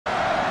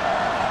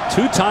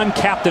two-time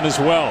captain as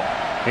well.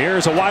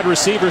 Here's a wide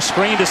receiver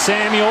screen to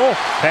Samuel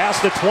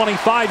past the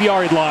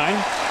 25-yard line.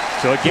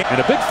 So again, and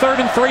a big 3rd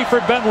and 3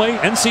 for Bentley.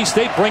 NC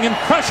State bringing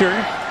pressure,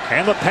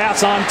 and the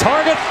pass on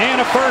target,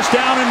 and a first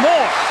down and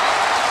more.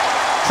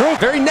 True.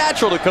 Very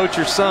natural to coach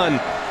your son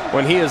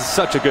when he is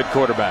such a good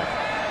quarterback.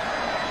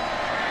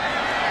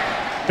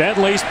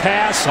 Bentley's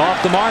pass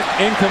off the mark,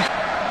 incomplete.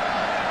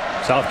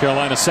 South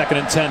Carolina 2nd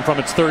and 10 from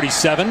its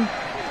 37.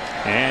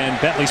 And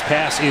Bentley's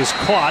pass is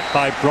caught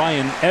by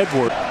Brian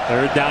Edwards.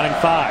 3rd down and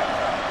 5.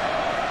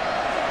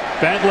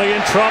 Bentley in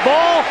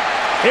trouble,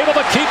 able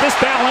to keep his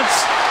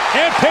balance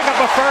and pick up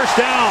a first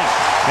down.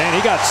 And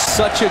he got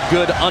such a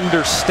good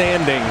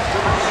understanding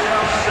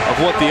of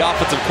what the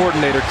offensive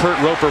coordinator Kurt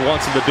Roper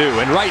wants him to do.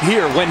 And right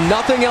here, when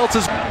nothing else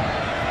is.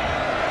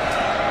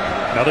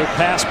 Another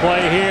pass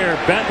play here.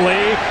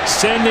 Bentley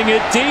sending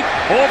it deep,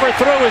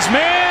 overthrew his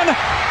man.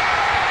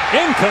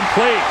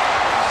 Incomplete.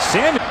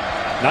 Samuel.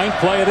 9th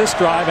play of this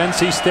drive.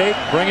 NC State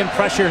bringing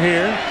pressure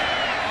here.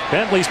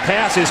 Bentley's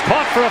pass is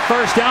caught for a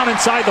first down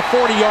inside the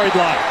 40-yard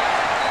line.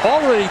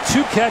 Already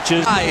 2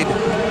 catches.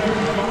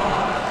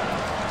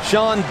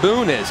 Sean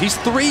Boone is. He's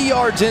 3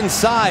 yards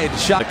inside.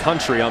 Shot the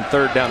country on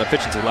 3rd down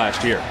efficiency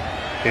last year.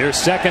 Here's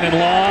 2nd and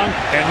long,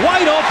 and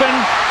wide open.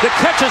 The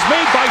catch is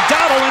made by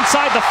Dowdle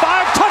inside the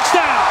 5.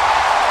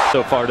 Touchdown!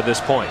 So far to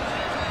this point.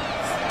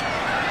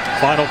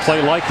 Final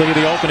play likely of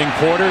the opening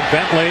quarter.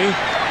 Bentley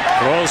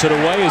throws it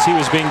away as he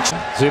was being.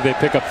 See if they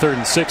pick up 3rd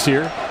and 6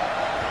 here.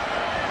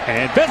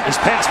 And Bentley's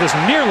pass was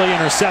nearly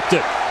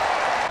intercepted.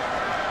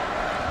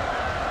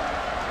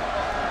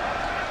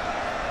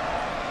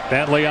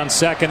 Bentley on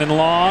 2nd and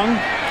long.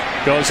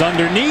 Goes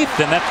underneath,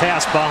 and that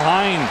pass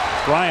behind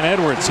Brian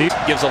Edwards. He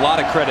gives a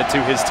lot of credit to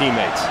his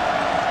teammates.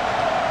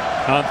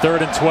 On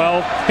 3rd and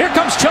 12. Here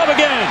comes Chubb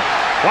again.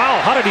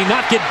 Wow, how did he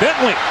not get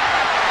Bentley?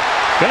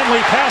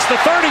 Bentley past the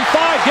 35,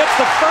 gets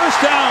the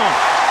first down.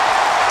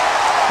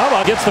 How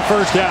about gets the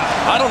first down?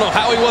 I don't know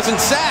how he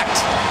wasn't sacked.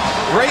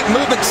 Great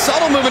movement,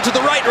 subtle movement to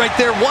the right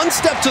there. 1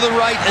 step to the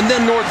right, and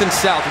then north and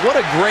south. What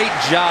a great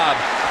job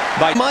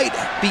by. Might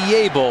be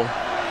able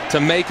to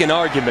make an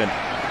argument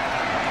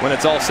when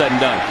it's all said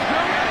and done.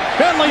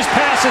 Bentley's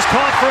pass is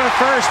caught for a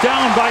first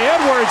down by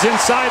Edwards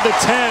inside the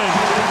 10.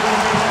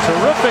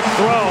 Terrific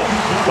throw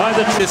by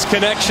the. This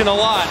connection a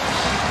lot.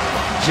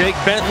 Jake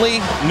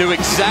Bentley knew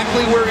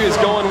exactly where he was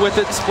going with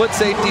it. Split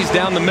safeties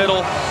down the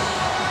middle.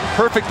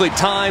 Perfectly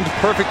timed,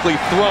 perfectly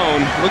thrown.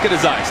 Look at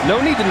his eyes.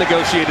 No need to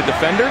negotiate a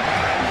defender.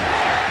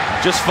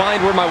 Just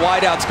find where my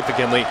wideouts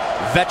significantly.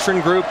 Veteran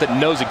group that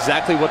knows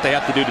exactly what they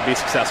have to do to be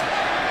successful.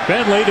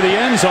 Bentley to the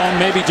end zone,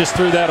 maybe just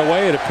threw that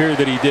away. It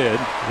appeared that he did.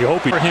 You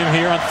hope for him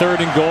here on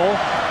 3rd and goal.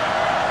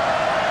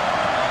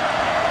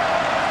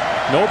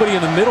 Nobody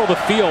in the middle of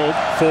the field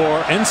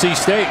for NC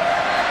State.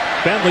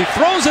 Bentley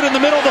throws it in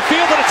the middle of the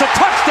field, and it's a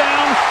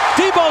touchdown.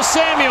 Deebo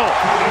Samuel.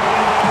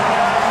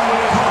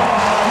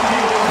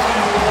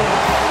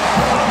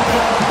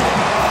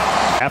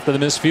 After the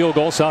missed field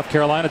goal, South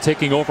Carolina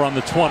taking over on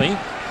the 20.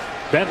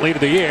 Bentley to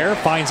the air,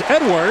 finds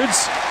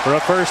Edwards for a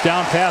first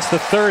down past the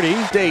 30.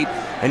 State,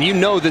 and you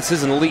know this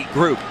is an elite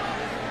group.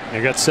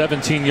 They got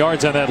 17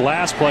 yards on that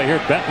last play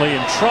here. Bentley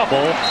in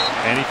trouble,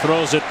 and he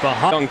throws it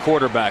behind. Young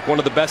quarterback, one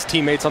of the best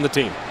teammates on the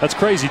team. That's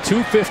crazy.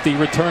 250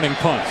 returning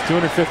punts,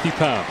 250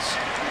 pounds.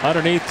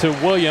 Underneath to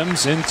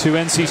Williams into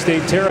NC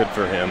State territory. Good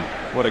for him.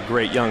 What a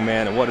great young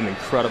man, and what an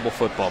incredible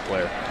football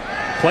player.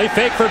 Play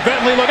fake for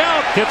Bentley. Look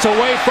out. Gets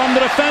away from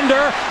the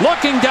defender.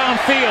 Looking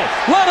downfield.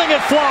 Letting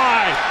it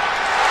fly.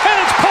 And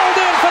it's pulled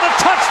in for the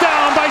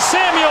touchdown by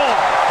Samuel.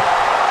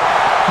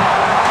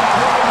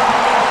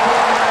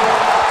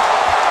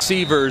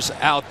 Receivers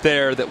out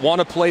there that want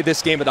to play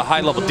this game at a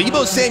high level.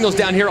 Deebo Samuel's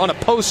down here on a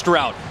post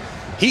route.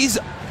 He's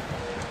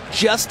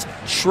just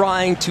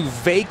trying to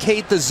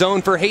vacate the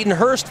zone for Hayden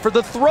Hurst for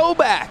the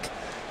throwback.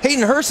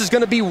 Hayden Hurst is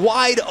going to be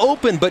wide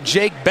open, but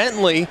Jake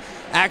Bentley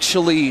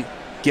actually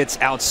gets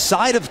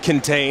outside of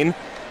contain,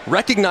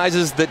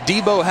 recognizes that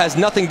Deebo has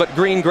nothing but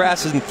green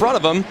grass in front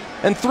of him,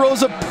 and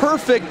throws a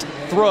perfect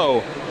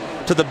throw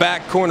to the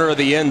back corner of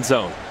the end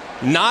zone.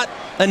 Not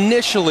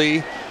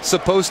initially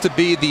supposed to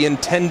be the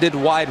intended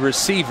wide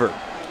receiver.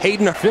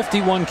 Hayden.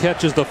 51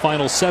 catches the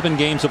final 7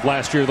 games of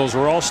last year. Those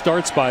were all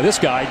starts by this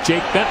guy,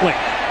 Jake Bentley.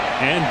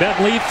 And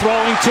Bentley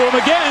throwing to him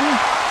again.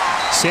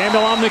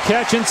 Samuel on the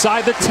catch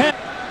inside the 10.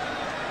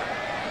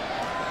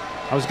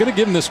 I was going to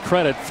give him this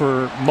credit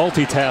for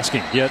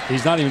multitasking, yet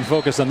he's not even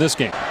focused on this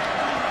game.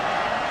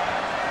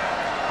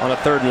 On a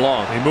 3rd and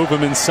long. They move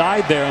him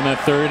inside there on that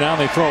 3rd down.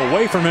 They throw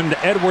away from him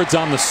to Edwards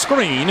on the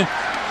screen.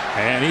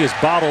 And he is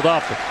bottled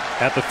up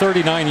at the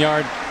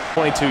 39-yard.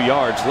 22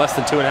 yards, less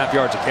than 2.5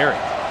 yards a carry.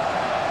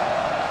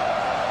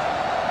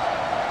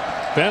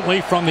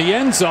 Bentley from the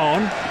end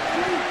zone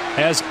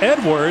has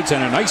Edwards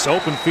and a nice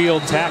open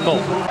field tackle.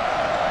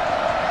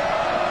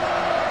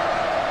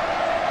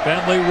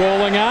 Bentley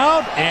rolling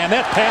out, and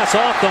that pass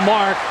off the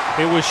mark.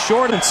 It was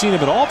short. I haven't seen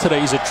him at all today.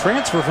 He's a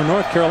transfer from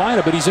North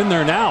Carolina, but he's in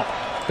there now.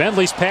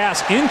 Bentley's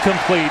pass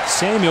incomplete.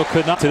 Samuel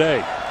could not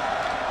today.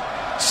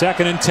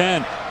 2nd and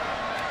 10.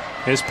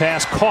 His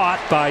pass caught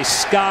by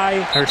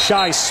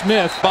Shi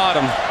Smith.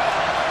 Bottom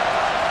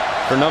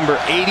for number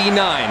 89,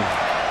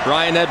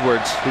 Brian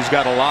Edwards, who's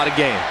got a lot of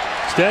game.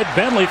 Instead,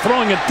 Bentley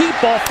throwing a deep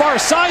ball far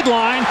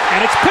sideline, and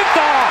it's picked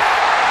off.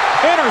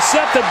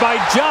 Intercepted by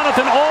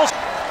Jonathan Alston.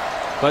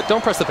 But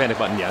don't press the panic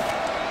button yet.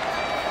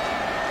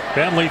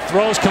 Bentley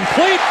throws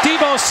complete.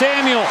 Deebo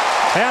Samuel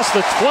past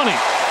the 20.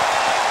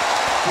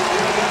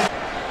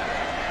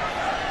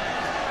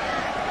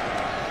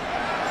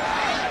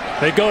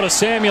 They go to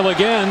Samuel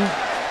again.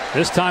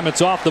 This time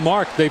it's off the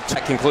mark.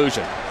 At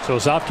conclusion. So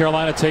South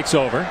Carolina takes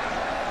over,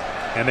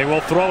 and they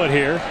will throw it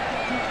here.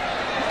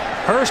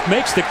 Hurst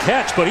makes the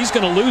catch, but he's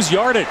going to lose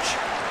yardage.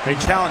 They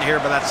challenge here,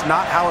 but that's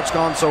not how it's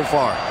gone so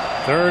far.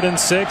 3rd and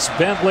 6.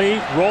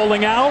 Bentley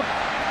rolling out,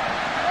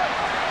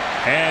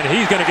 and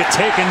he's going to get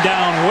taken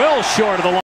down well short of the line.